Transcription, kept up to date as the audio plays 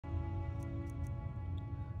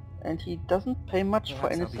and he doesn't pay much for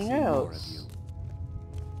Perhaps I'll be anything seeing more of else. you.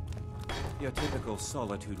 Your typical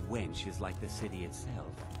Solitude wench is like the city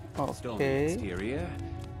itself. Stormy Okay. exterior,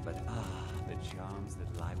 but the charms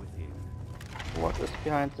that lie within. What is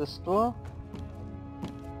behind this door?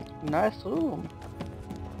 Nice room.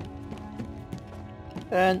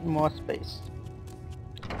 And more space.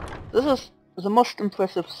 This is the most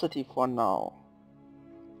impressive city for now.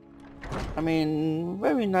 I mean,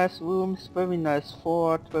 very nice rooms, very nice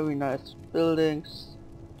fort, very nice buildings.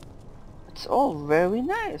 It's all very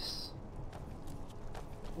nice.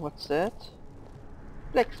 What's that?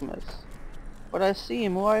 Blacksmith. But I see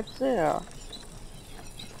him right there.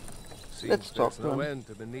 Let's Seems talk there's to no him. end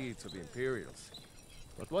to the needs of the Imperials.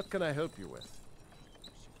 But what can I help you with?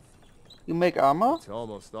 You make armor? It's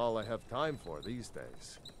almost all I have time for these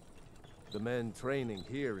days. The men training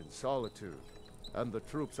here in Solitude, and the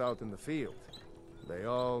troops out in the field, they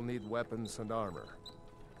all need weapons and armor.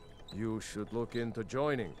 You should look into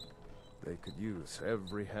joining. They could use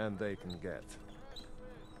every hand they can get.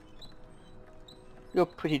 You're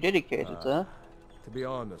pretty dedicated, huh? To be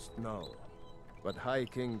honest, no. But High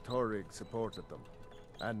King Torrig supported them.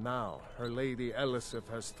 And now, her Lady Elisif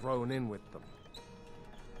has thrown in with them.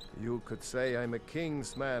 You could say I'm a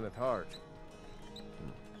king's man at heart.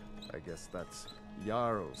 I guess that's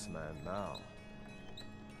Jarl's man now.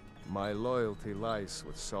 My loyalty lies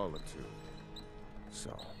with Solitude.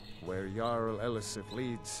 So, where Jarl Elisif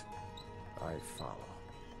leads, I follow.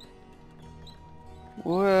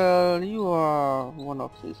 Well, you are one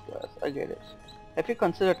of these guys, I get it. Have you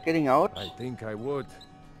considered getting out? I think I would,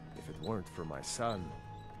 if it weren't for my son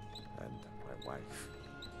and my wife.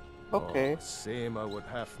 Okay. Oh, Seema would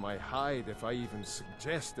have my hide if I even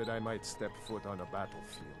suggested I might step foot on a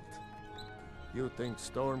battlefield. You think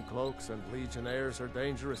Stormcloaks and Legionnaires are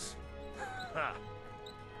dangerous? Ha!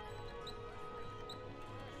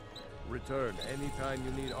 Return anytime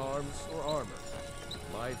you need arms or armor.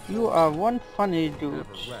 My You are one funny dude.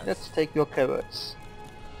 Never rest. Let's take your carrots.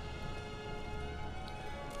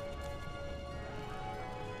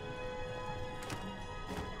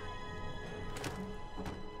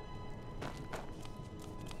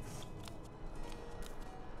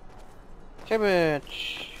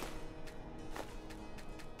 Cabbage!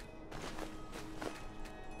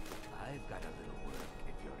 I've got a little work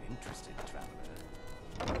if you're interested,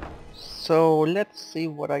 traveler. So let's see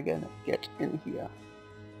what I can get in here.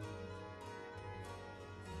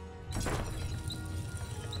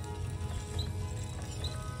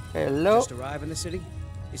 Hello? Just arrive in the city?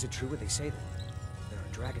 Is it true what they say then? There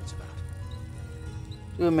are dragons about.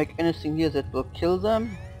 Do you make anything here that will kill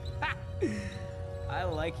them? I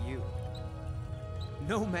like you.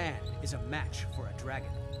 No man is a match for a dragon.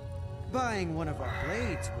 Buying one of our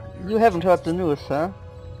blades wouldn't be You haven't heard the news, huh?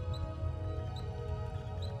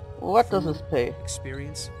 What does this pay?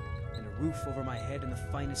 experience and a roof over my head in the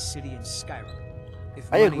finest city in Skyrim.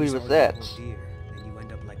 If I agree money's with all that. you hold dear, then you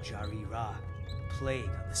end up like Jari Ra, plague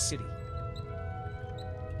on the city.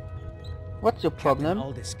 What's your problem? Captain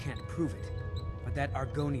Aldous can't prove it, but that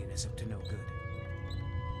Argonian is up to no good.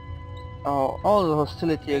 Oh, all the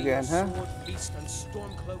hostility May again, your huh? sword feast on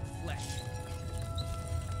storm-cloaked flesh.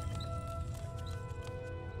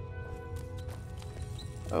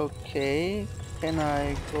 Okay, can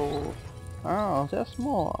I go... Oh, there's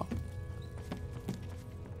more.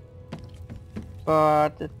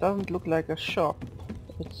 But it doesn't look like a shop.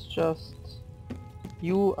 It's just...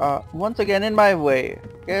 You are once again in my way.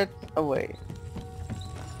 Get away.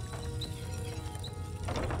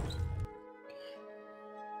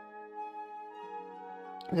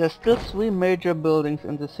 There's still 3 major buildings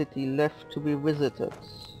in the city left to be visited.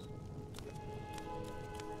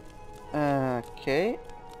 Okay.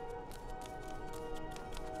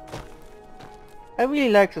 I really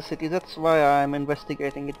like the city, that's why I'm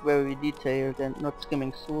investigating it very detailed and not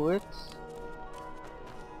skimming through it.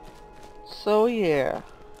 So yeah.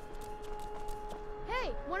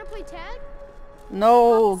 Hey, wanna play tag?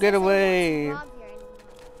 No, Papa get says I want away! some love here anymore,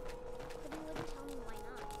 but he wouldn't tell me why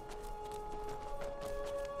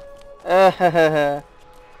not.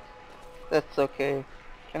 That's okay.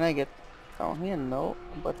 Can I get down here? No,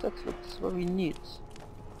 but that looks very neat. Good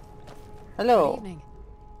Hello, evening.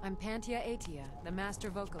 I'm Pantia Atia, the master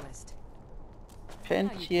vocalist. Now you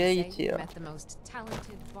can say you Pantia. met the most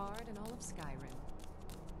talented bard in all of Skyrim.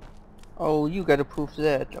 Oh, you gotta prove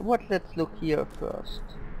that. What? Let's look here first.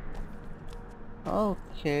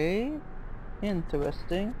 Okay,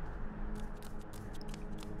 interesting.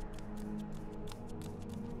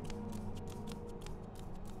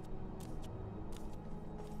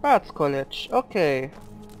 Arts College, okay.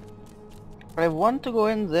 I want to go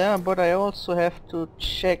in there, but I also have to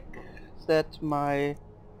check that my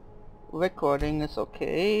recording is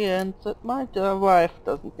okay and that my drive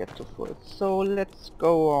doesn't get too full. So let's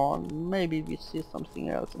go on. Maybe we see something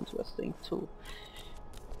else interesting too.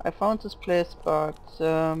 I found this place, but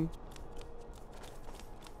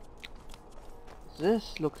this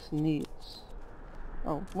looks neat.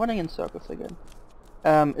 Oh, running in circles again.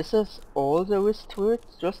 Is this all there is to it?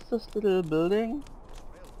 Just this little building?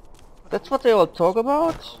 That's what they all talk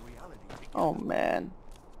about? Oh man.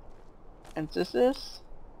 And this is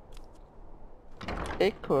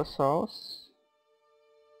a curse house.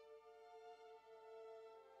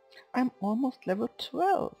 I'm almost level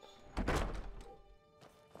 12.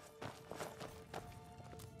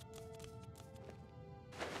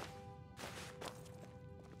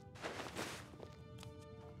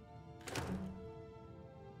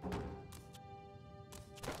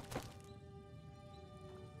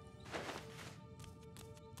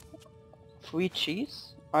 Free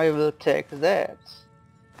cheese? I will take that.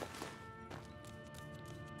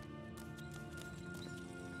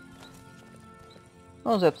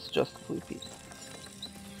 Oh, that's just 3 piece.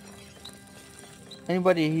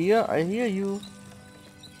 Anybody here? I hear you.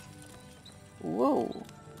 Whoa.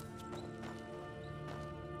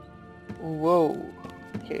 Whoa.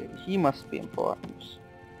 Okay, he must be important.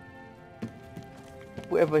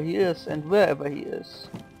 Whoever he is and wherever he is.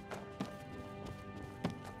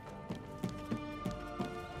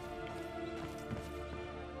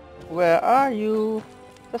 Where are you?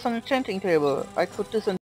 There's an enchanting table. I could disenchant